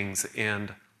of Kings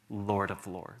and Lord of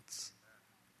Lords.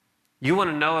 You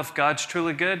want to know if God's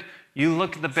truly good? You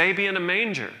look at the baby in a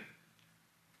manger.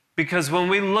 Because when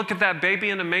we look at that baby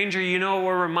in a manger, you know what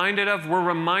we're reminded of? We're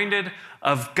reminded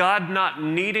of God not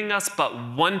needing us,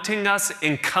 but wanting us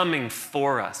and coming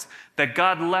for us. That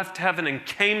God left heaven and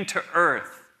came to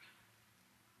earth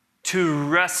to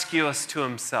rescue us to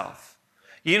himself.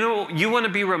 You know, you want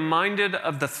to be reminded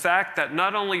of the fact that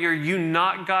not only are you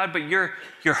not God, but you're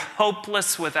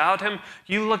hopeless without him.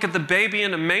 You look at the baby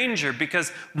in a manger, because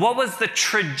what was the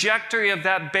trajectory of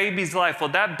that baby's life?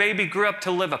 Well, that baby grew up to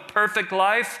live a perfect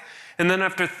life, and then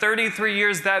after 33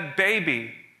 years, that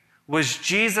baby was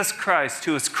Jesus Christ,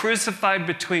 who was crucified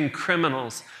between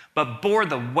criminals, but bore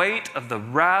the weight of the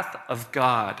wrath of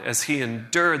God as he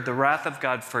endured the wrath of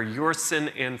God for your sin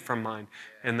and for mine.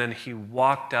 And then he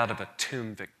walked out of a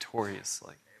tomb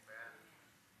victoriously.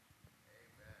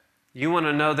 You want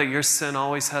to know that your sin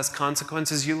always has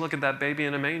consequences? You look at that baby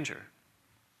in a manger.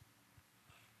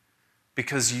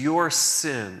 Because your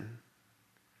sin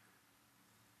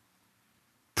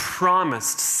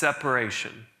promised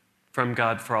separation from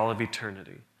God for all of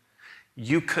eternity.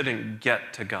 You couldn't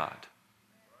get to God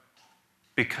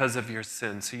because of your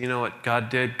sin. So you know what God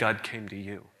did? God came to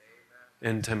you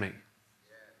and to me.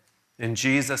 And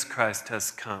Jesus Christ has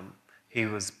come. He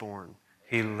was born.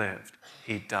 He lived.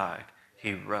 He died.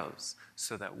 He rose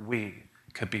so that we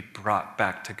could be brought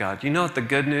back to God. You know what the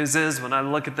good news is when I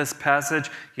look at this passage?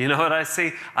 You know what I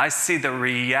see? I see the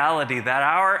reality that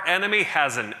our enemy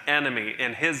has an enemy,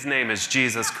 and his name is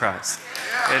Jesus Christ.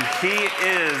 And he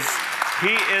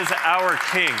is our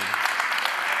King.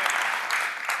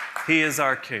 He is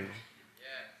our King.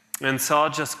 And so I'll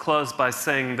just close by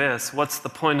saying this. What's the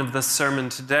point of this sermon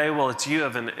today? Well, it's you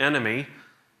have an enemy,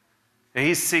 and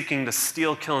he's seeking to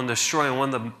steal, kill, and destroy. And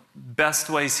one of the best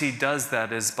ways he does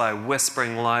that is by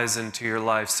whispering lies into your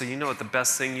life. So you know what the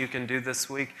best thing you can do this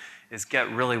week is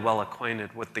get really well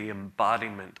acquainted with the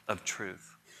embodiment of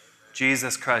truth.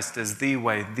 Jesus Christ is the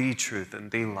way, the truth,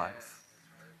 and the life.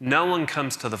 No one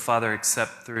comes to the Father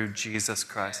except through Jesus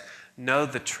Christ. Know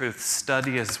the truth.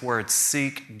 Study his word.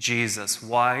 Seek Jesus.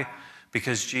 Why?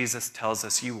 Because Jesus tells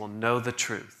us you will know the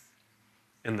truth,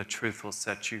 and the truth will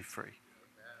set you free.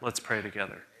 Let's pray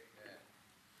together.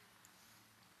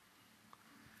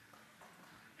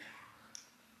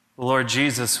 Lord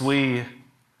Jesus, we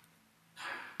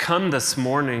come this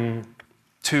morning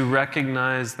to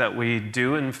recognize that we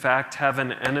do in fact have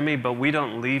an enemy, but we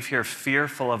don't leave here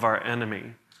fearful of our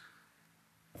enemy,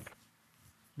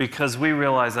 because we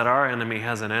realize that our enemy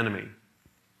has an enemy.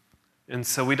 And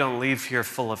so we don't leave here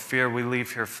full of fear. We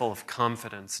leave here full of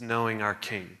confidence, knowing our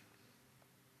King.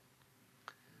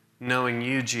 Knowing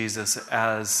you, Jesus,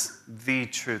 as the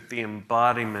truth, the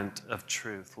embodiment of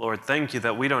truth. Lord, thank you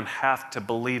that we don't have to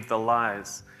believe the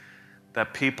lies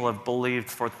that people have believed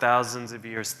for thousands of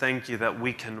years. Thank you that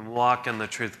we can walk in the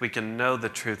truth. We can know the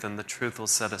truth, and the truth will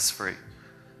set us free.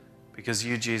 Because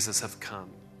you, Jesus, have come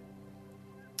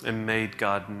and made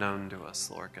God known to us,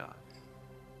 Lord God.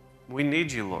 We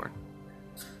need you, Lord.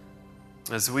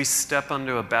 As we step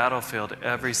onto a battlefield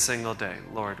every single day,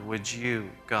 Lord, would you,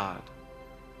 God,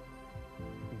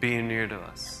 be near to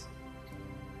us.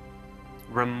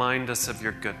 Remind us of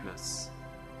your goodness.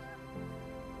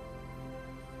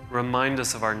 Remind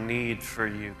us of our need for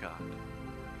you, God.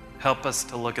 Help us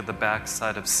to look at the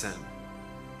backside of sin.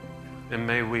 And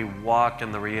may we walk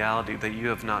in the reality that you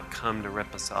have not come to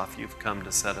rip us off. You've come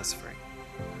to set us free.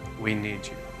 We need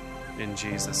you. In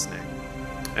Jesus' name,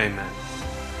 amen.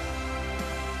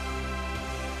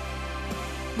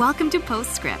 Welcome to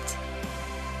Postscript.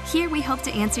 Here we hope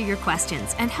to answer your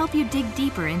questions and help you dig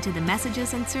deeper into the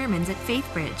messages and sermons at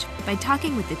FaithBridge by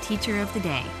talking with the teacher of the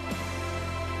day.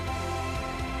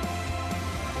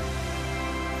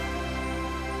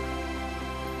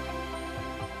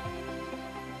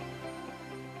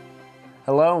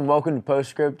 Hello and welcome to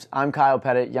Postscript. I'm Kyle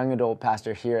Pettit, young adult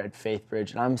pastor here at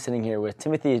FaithBridge, and I'm sitting here with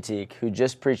Timothy Atik, who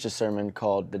just preached a sermon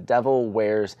called The Devil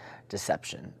Wears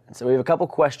deception. And so we have a couple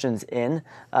questions in.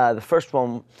 The first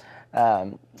one,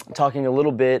 talking a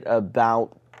little bit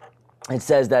about, it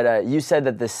says that you said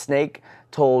that the snake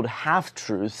told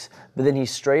half-truths, but then he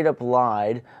straight up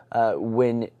lied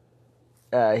when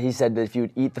he said that if you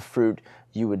would eat the fruit,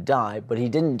 you would die, but he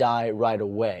didn't die right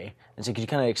away. And so could you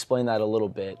kind of explain that a little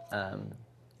bit?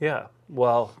 Yeah,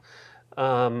 well,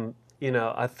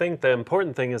 I think the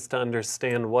important thing is to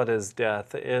understand what is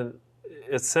death. And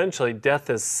essentially, death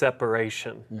is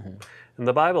separation. Mm-hmm. And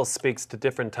the Bible speaks to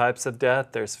different types of death.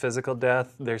 There's physical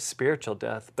death, there's spiritual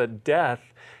death. But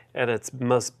death, at its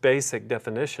most basic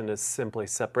definition, is simply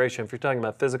separation. If you're talking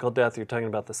about physical death, you're talking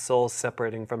about the soul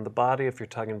separating from the body. If you're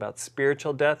talking about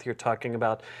spiritual death, you're talking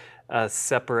about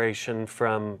separation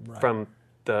from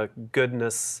the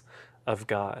goodness of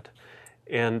God.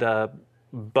 And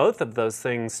both of those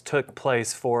things took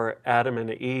place for Adam and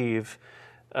Eve.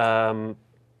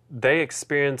 They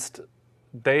experienced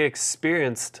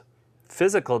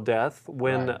physical death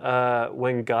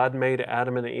when God made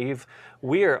Adam and Eve.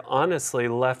 We are honestly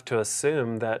left to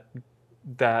assume that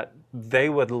they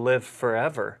would live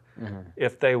forever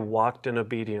if they walked in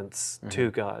obedience to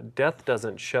God. Death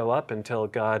doesn't show up until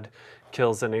God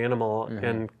kills an animal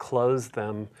and clothes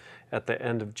them at the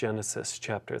end of Genesis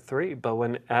chapter 3. But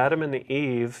when Adam and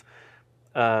Eve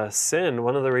sinned,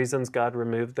 one of the reasons God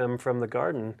removed them from the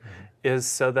garden is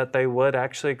so that they would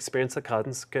actually experience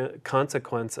the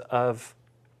consequence of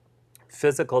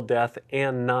physical death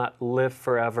and not live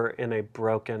forever in a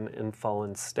broken and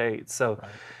fallen state. So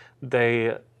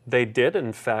they did,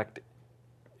 in fact,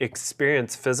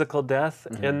 experience physical death,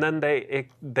 and then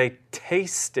they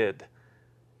tasted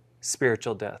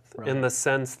spiritual death in the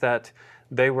sense that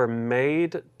they were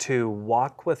made to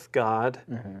walk with God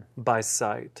by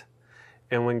sight.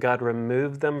 And when God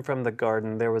removed them from the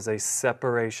garden, there was a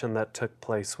separation that took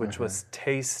place, which was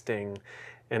tasting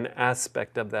an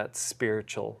aspect of that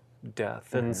spiritual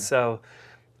death. And so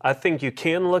I think you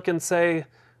can look and say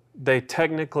they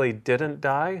technically didn't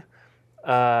die.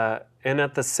 And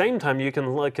at the same time, you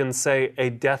can look and say a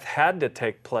death had to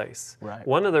take place. Right.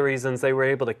 One of the reasons they were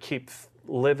able to keep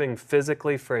living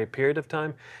physically for a period of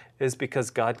time is because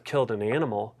God killed an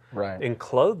animal and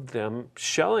clothed them,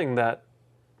 showing that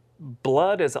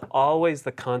blood is always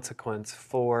the consequence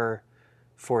for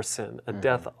sin. A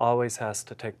death always has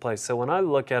to take place. So when I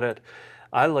look at it,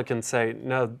 I look and say,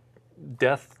 no,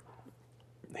 death,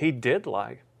 he did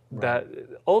lie. That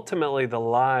ultimately the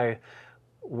lie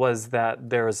was that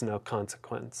there is no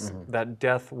consequence, that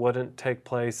death wouldn't take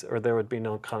place or there would be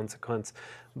no consequence.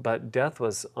 But death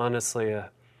was honestly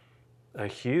a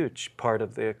huge part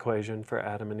of the equation for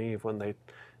Adam and Eve when they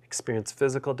experienced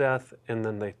physical death and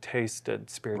then they tasted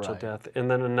spiritual death.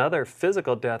 And then another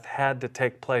physical death had to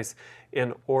take place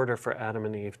in order for Adam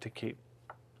and Eve to keep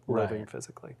living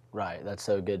physically. Right, that's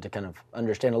so good to kind of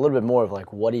understand a little bit more of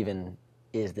like what even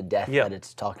is the death that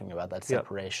it's talking about, that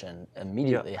separation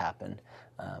immediately happened.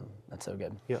 That's so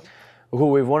good. Yeah.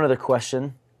 Cool, we have one other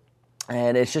question.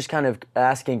 And it's just kind of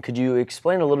asking, could you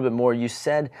explain a little bit more? You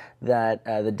said that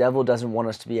the devil doesn't want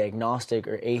us to be agnostic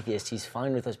or atheist. He's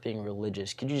fine with us being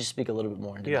religious. Could you just speak a little bit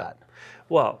more into that?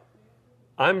 Well,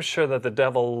 I'm sure that the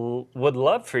devil would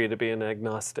love for you to be an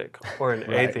agnostic or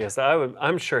an atheist.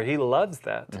 I'm sure he loves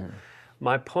that.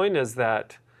 My point is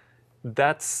that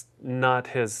that's not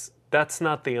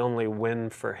the only win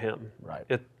for him.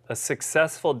 A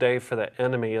successful day for the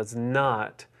enemy is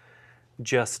not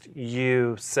just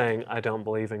you saying, I don't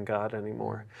believe in God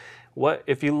anymore.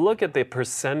 If you look at the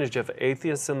percentage of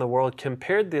atheists in the world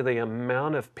compared to the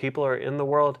amount of people are in the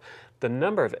world, the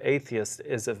number of atheists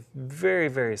is a very,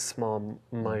 very small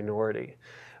minority.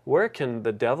 Where can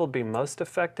the devil be most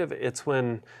effective? It's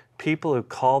when people who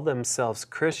call themselves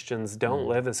Christians don't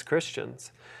live as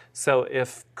Christians. So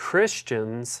if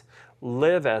Christians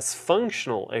live as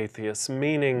functional atheists,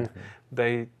 meaning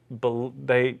they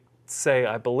say,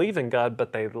 I believe in God,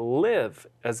 but they live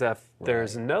as if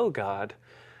there's no God,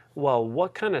 well,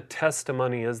 what kind of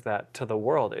testimony is that to the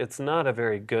world? It's not a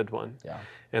very good one.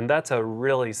 And that's a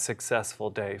really successful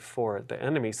day for the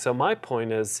enemy. So my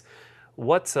point is,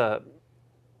 what's a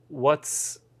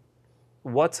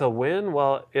win?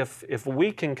 Well, if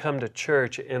we can come to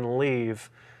church and leave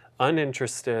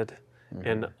uninterested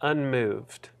and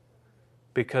unmoved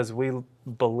because we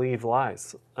believe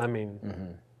lies. I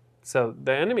mean, so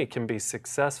the enemy can be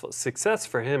successful. Success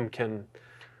for him can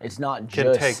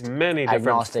take many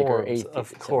different forms, or atheism,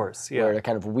 of course. Where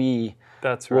kind of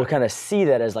we'll kind of see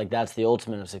that as like that's the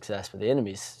ultimate of success, but the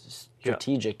enemy's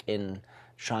strategic in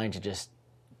trying to just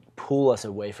pull us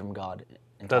away from God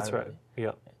entirely. That's right.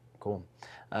 Yeah. Cool.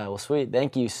 Well, sweet.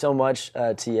 Thank you so much,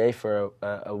 TA, for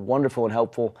a wonderful and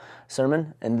helpful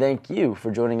sermon. And thank you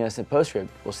for joining us at Postscript.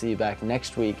 We'll see you back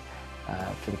next week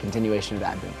for the continuation of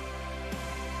Advent.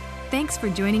 Thanks for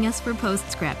joining us for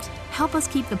Postscript. Help us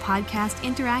keep the podcast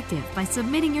interactive by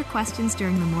submitting your questions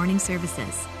during the morning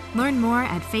services. Learn more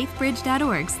at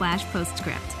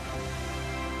faithbridge.org/postscript.